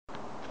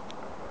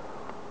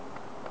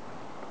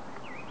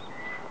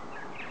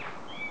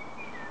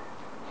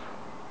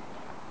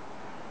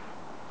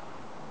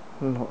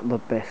Not the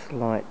best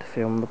light to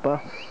film the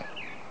bus.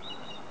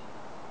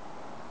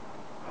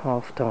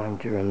 Half time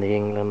during the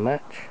England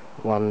match.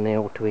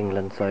 1-0 to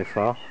England so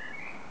far.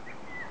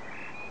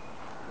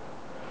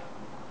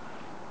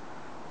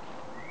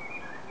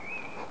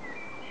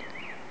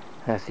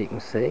 As you can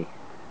see,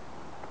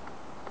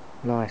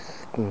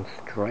 nice and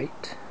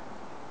straight.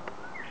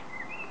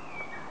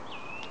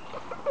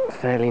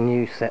 Fairly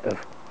new set of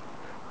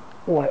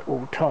white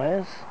wall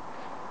tyres.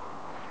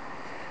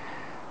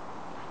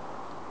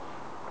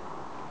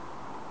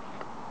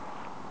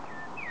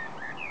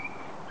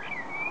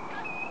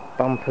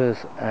 Bumpers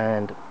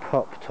and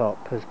pop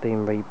top has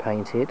been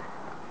repainted.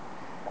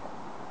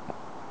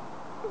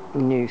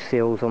 New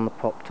seals on the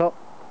pop top.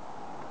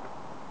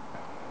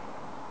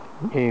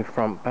 New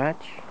front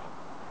badge.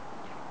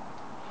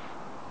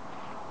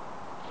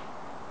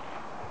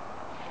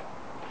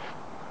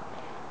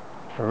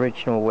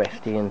 Original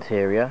Westy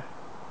interior.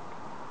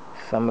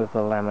 Some of the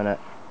laminate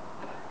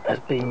has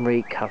been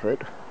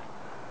recovered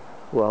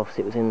whilst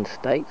it was in the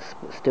States,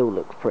 but still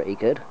looks pretty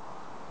good.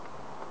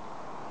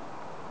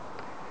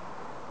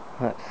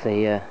 That's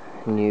the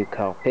new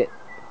carpet.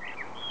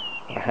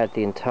 I had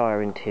the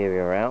entire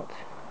interior out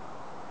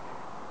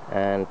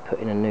and put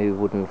in a new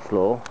wooden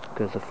floor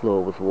because the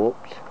floor was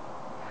warped.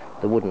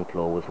 The wooden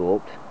floor was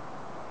warped.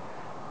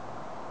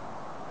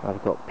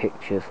 I've got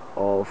pictures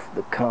of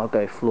the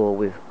cargo floor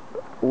with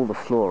all the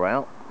floor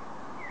out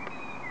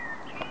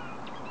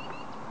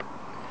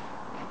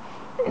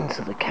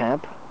into the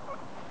cab,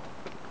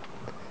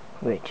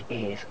 which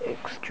is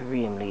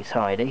extremely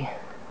tidy.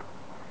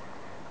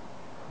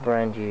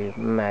 Brand new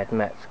Mad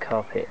Max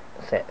carpet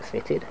set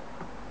fitted.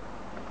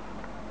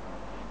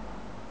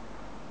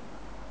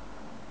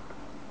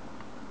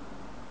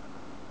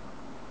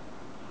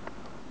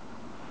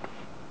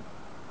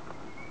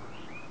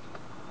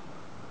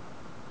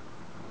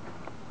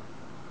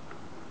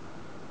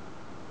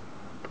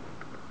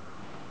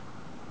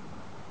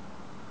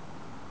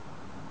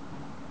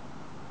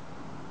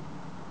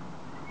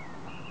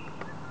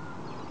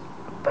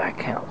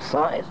 Back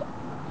outside.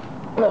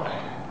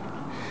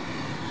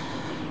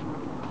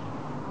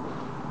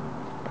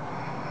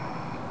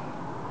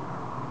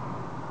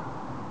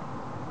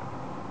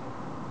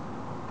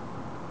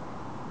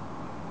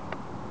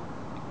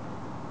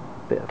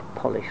 Bit of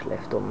polish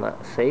left on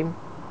that seam,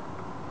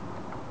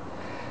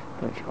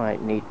 which I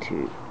need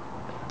to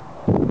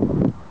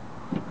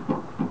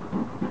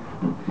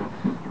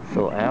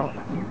sort out.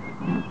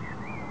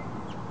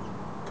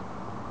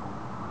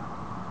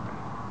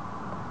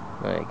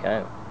 There you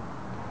go,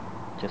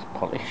 just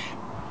polish.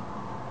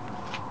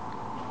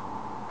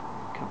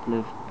 A couple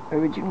of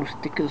original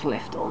stickers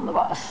left on the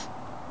bus.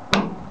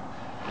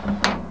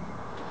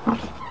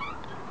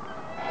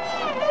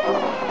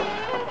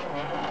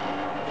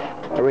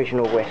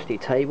 Original Westy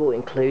table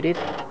included.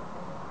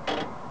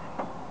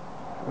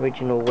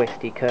 Original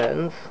Westy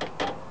curtains,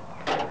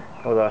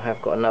 although I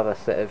have got another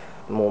set of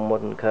more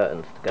modern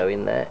curtains to go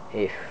in there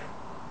if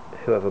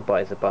whoever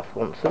buys the bus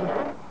wants them.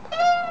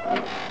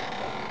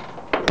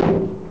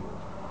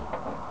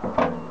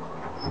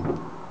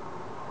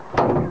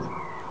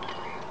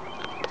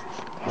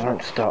 I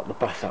won't start the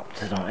bus up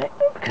tonight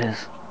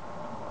because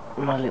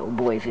my little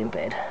boy's in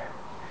bed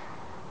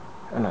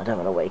and I don't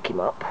want to wake him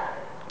up.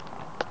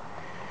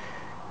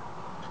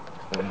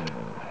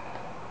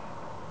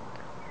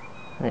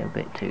 A little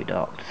bit too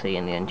dark to see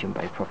in the engine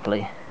bay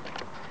properly,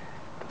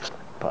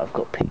 but I've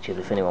got pictures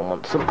if anyone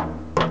wants them,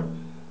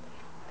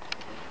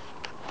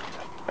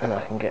 and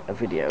I can get a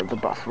video of the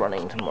bus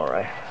running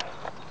tomorrow.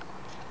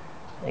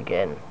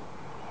 Again,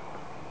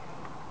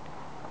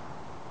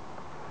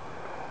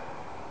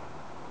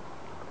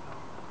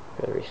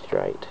 very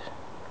straight.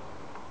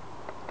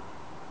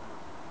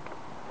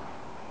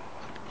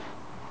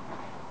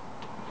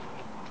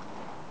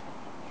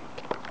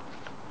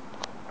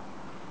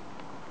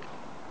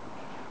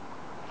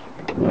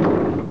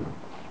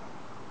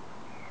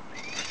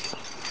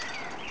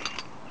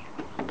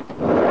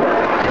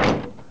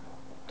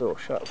 Door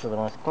shut with a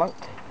nice clunk.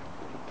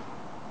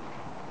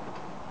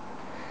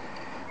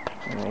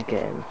 And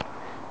again,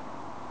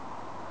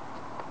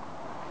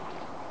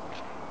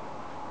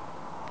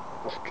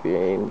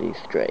 extremely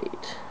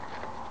straight,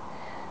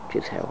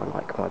 which is how I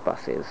like my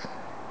buses.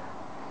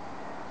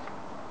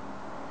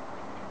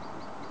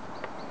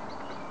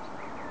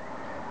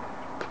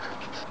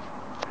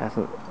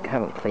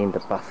 Haven't cleaned the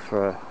bus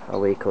for a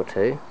week or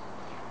two,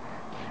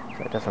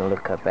 so it doesn't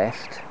look her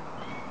best.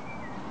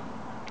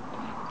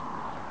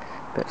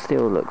 But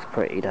still looks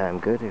pretty damn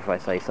good if I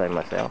say so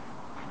myself.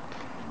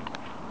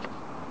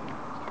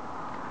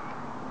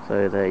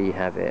 So there you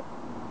have it,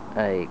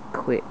 a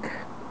quick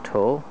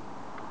tour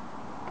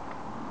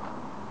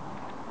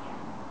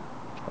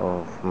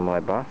of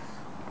my bus.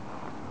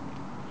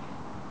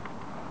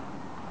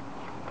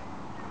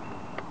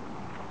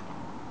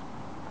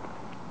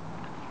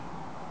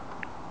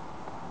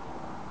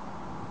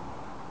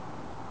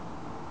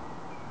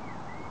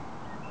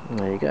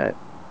 There you go.